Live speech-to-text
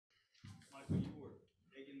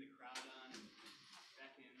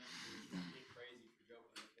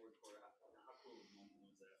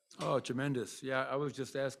Oh, tremendous. Yeah, I was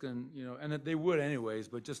just asking, and they would anyways,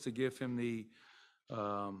 but just to give him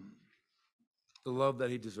um, the love that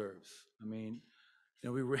he deserves. I mean,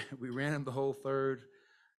 we ran, we ran him the whole third,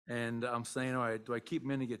 and I'm saying, all right, do I keep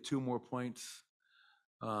him in to get 2 more points?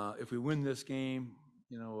 If we win this game,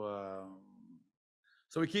 you know,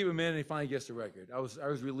 so we keep him in, and he finally gets the record. I was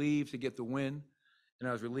relieved to get the win, and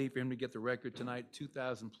I was relieved for him to get the record tonight.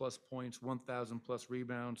 2,000 plus points, 1,000 plus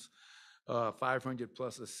rebounds, 500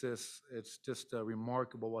 plus assists. It's just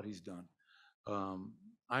remarkable what he's done. Um,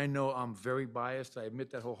 I know I'm very biased. I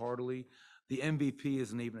admit that wholeheartedly. The MVP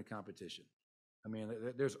isn't even a competition. I mean,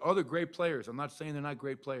 there's other great players. I'm not saying they're not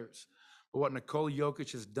great players, but what Nikola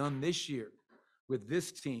Jokic has done this year with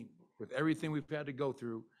this team, with everything we've had to go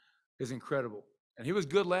through, is incredible. And he was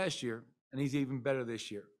good last year, and he's even better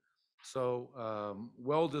this year. So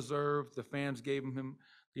well deserved. The fans gave him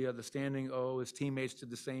the standing O. His teammates did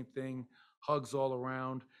the same thing. Hugs all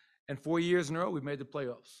around. And 4 years in a row, we've made the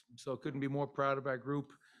playoffs. So couldn't be more proud of our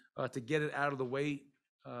group to get it out of the way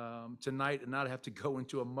tonight and not have to go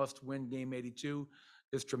into a must-win game 82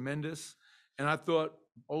 is tremendous. And I thought,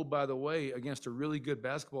 oh, by the way, against a really good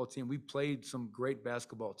basketball team, we played some great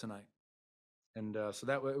basketball tonight. And so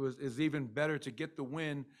that is even better to get the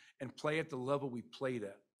win and play at the level we played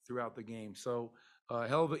at throughout the game. So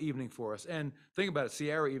hell of an evening for us. And think about it,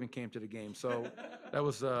 Sierra even came to the game. So that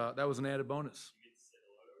was an added bonus.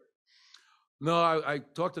 No, I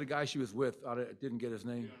talked to the guy she was with. I didn't get his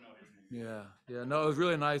name. Yeah, yeah. No, it was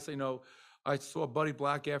really nice. I saw Buddy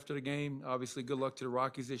Black after the game. Obviously, good luck to the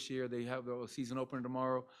Rockies this year. They have a season opener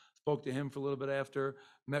tomorrow. Spoke to him for a little bit after.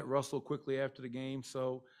 Met Russell quickly after the game.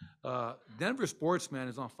 So Denver sports, man,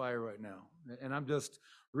 is on fire right now, and I'm just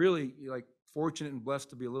really like fortunate and blessed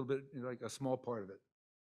to be a little bit like a small part of it.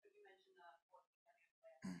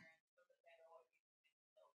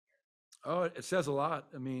 Oh, it says a lot.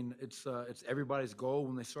 I mean, it's everybody's goal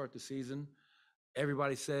when they start the season.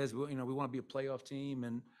 Everybody says, well, we want to be a playoff team,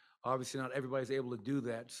 and obviously not everybody's able to do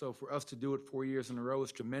that. So for us to do it 4 years in a row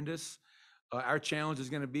is tremendous. Our challenge is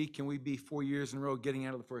going to be, can we be 4 years in a row getting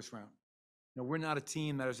out of the first round? We're not a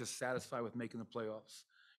team that is just satisfied with making the playoffs.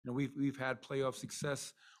 We've had playoff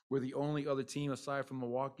success. We're the only other team aside from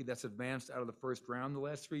Milwaukee that's advanced out of the first round the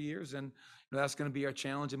last 3 years, and that's going to be our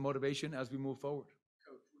challenge and motivation as we move forward.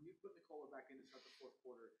 Coach, when you put Nikola back in to start the fourth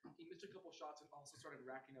quarter, he missed a couple shots and also started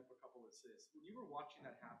racking up a couple assists. When you were watching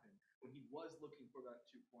that happen, when he was looking for that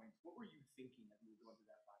 2 points, what were you thinking that he was going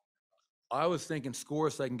through that 5 minute process? I was thinking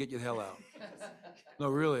score so I can get you the hell out. No,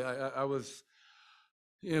 really, I was,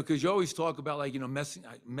 because you always talk about like,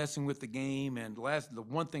 messing with the game. And the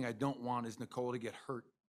one thing I don't want is Nicole to get hurt.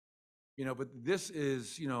 But this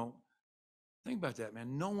is, think about that,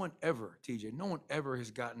 man. No one ever, TJ, no one ever has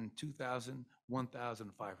gotten 2,000,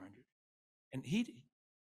 1,500. And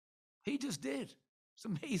he just did. It's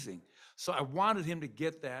amazing. So I wanted him to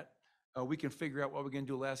get that. We can figure out what we're going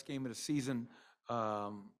to do last game of the season.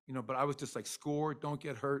 But I was just like, score, don't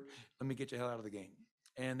get hurt. Let me get your hell out of the game.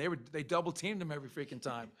 And they double teamed him every freaking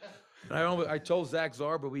time. And I told Zach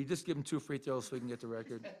Zarba, we just give him 2 free throws so we can get the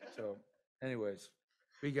record. So anyways,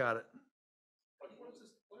 we got it.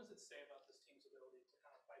 What does it say about this team's ability to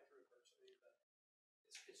kind of fight through adversity? That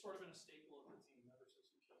it's sort of been a staple of the team ever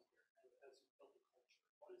since you came here, as you built the culture.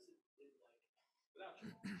 What has it been like without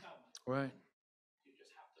you? Right. You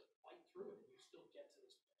just have to fight through it, and you still get to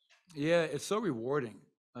this place. Yeah, it's so rewarding.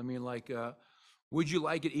 I mean, like, would you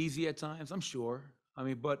like it easy at times? I'm sure. I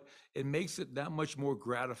mean, but it makes it that much more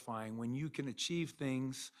gratifying when you can achieve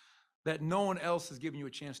things that no one else has given you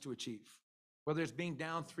a chance to achieve, whether it's being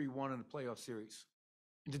down 3-1 in a playoff series,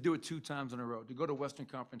 and to do it 2 times in a row, to go to Western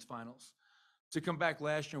Conference Finals, to come back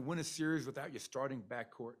last year and win a series without your starting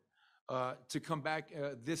backcourt, to come back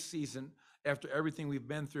this season after everything we've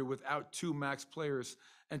been through without 2 max players,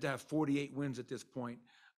 and to have 48 wins at this point.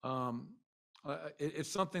 It's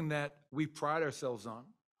something that we pride ourselves on.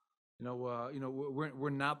 We're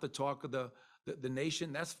not the talk of the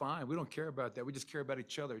nation. That's fine. We don't care about that. We just care about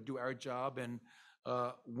each other, do our job. And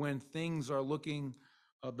when things are looking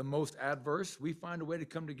the most adverse, we find a way to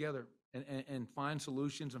come together and find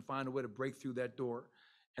solutions and find a way to break through that door.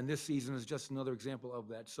 And this season is just another example of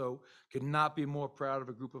that. So could not be more proud of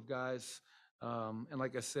a group of guys. And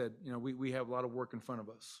like I said, we have a lot of work in front of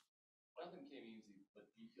us. Nothing came easy, but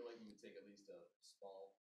do you feel like you can take at least a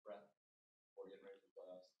small breath before getting ready for the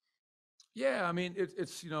playoffs? Yeah, I mean,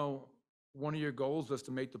 it's one of your goals was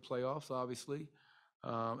to make the playoffs, obviously.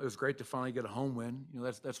 It was great to finally get a home win.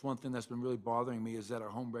 That's one thing that's been really bothering me is that our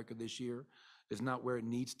home record this year is not where it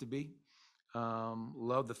needs to be.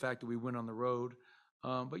 Love the fact that we went on the road.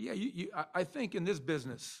 But yeah, I think in this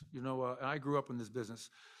business, and I grew up in this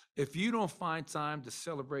business, If you don't find time to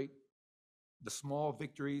celebrate the small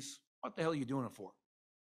victories, what the hell are you doing it for?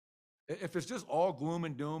 If it's just all gloom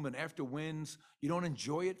and doom and after wins, you don't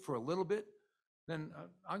enjoy it for a little bit, then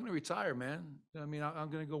I'm going to retire, man. I mean, I'm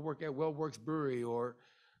going to go work at Well Works Brewery or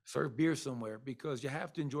serve beer somewhere because you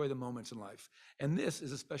have to enjoy the moments in life. And this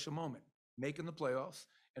is a special moment, making the playoffs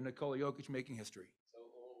and Nikola Jokic making history. So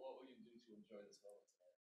what will you do to enjoy this moment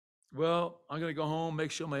tonight? Well, I'm going to go home,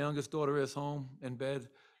 make sure my youngest daughter is home in bed,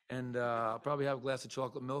 and I'll probably have a glass of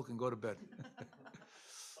chocolate milk and go to bed. Michael,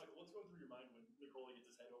 what's going through your mind when Nikola gets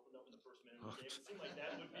his head opened up in the first minute of the game? It seemed like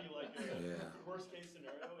that would be like a Yeah. worst case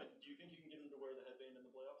scenario. And do you think you can get him to wear the headband in the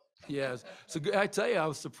playoffs? Yes. So I tell you, I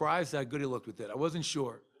was surprised how good he looked with it. I wasn't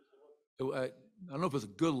sure. I don't know if it was a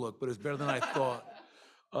good look, but it's better than I thought.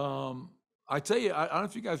 I tell you, I don't know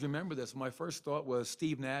if you guys remember this. My first thought was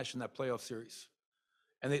Steve Nash in that playoff series.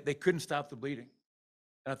 And they couldn't stop the bleeding.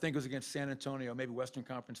 And I think it was against San Antonio, maybe Western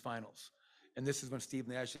Conference Finals. And this is when Steve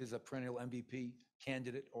Nash is a perennial MVP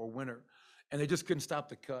candidate or winner. And they just couldn't stop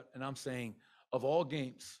the cut. And I'm saying, of all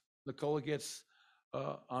games, Nikola gets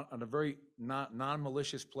on a very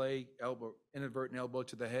non-malicious play, inadvertent elbow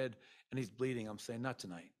to the head, and he's bleeding. I'm saying, not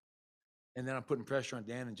tonight. And then I'm putting pressure on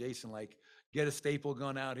Dan and Jason, like, get a staple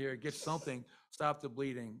gun out here, get something, stop the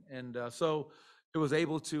bleeding. And so it was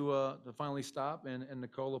able to finally stop, and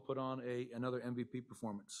Nikola put on another MVP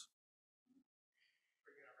performance.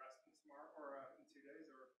 Are you gonna rest him tomorrow or in 2 days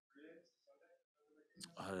or 3 days, Sunday?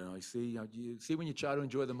 I don't know. You see when you try to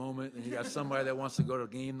enjoy the moment, and you got somebody that wants to go to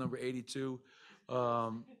game number 82.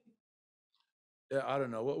 Yeah, I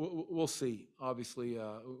don't know. We'll see. Obviously,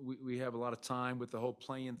 we have a lot of time with the whole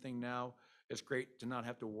playing thing now. It's great to not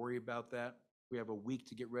have to worry about that. We have a week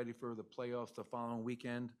to get ready for the playoffs the following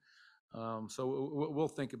weekend. So we'll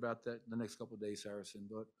think about that in the next couple of days, Harrison.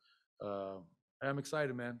 But I'm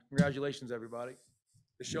excited, man. Congratulations, everybody.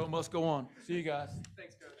 The show must go on. See you guys.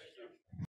 Thanks, Coach.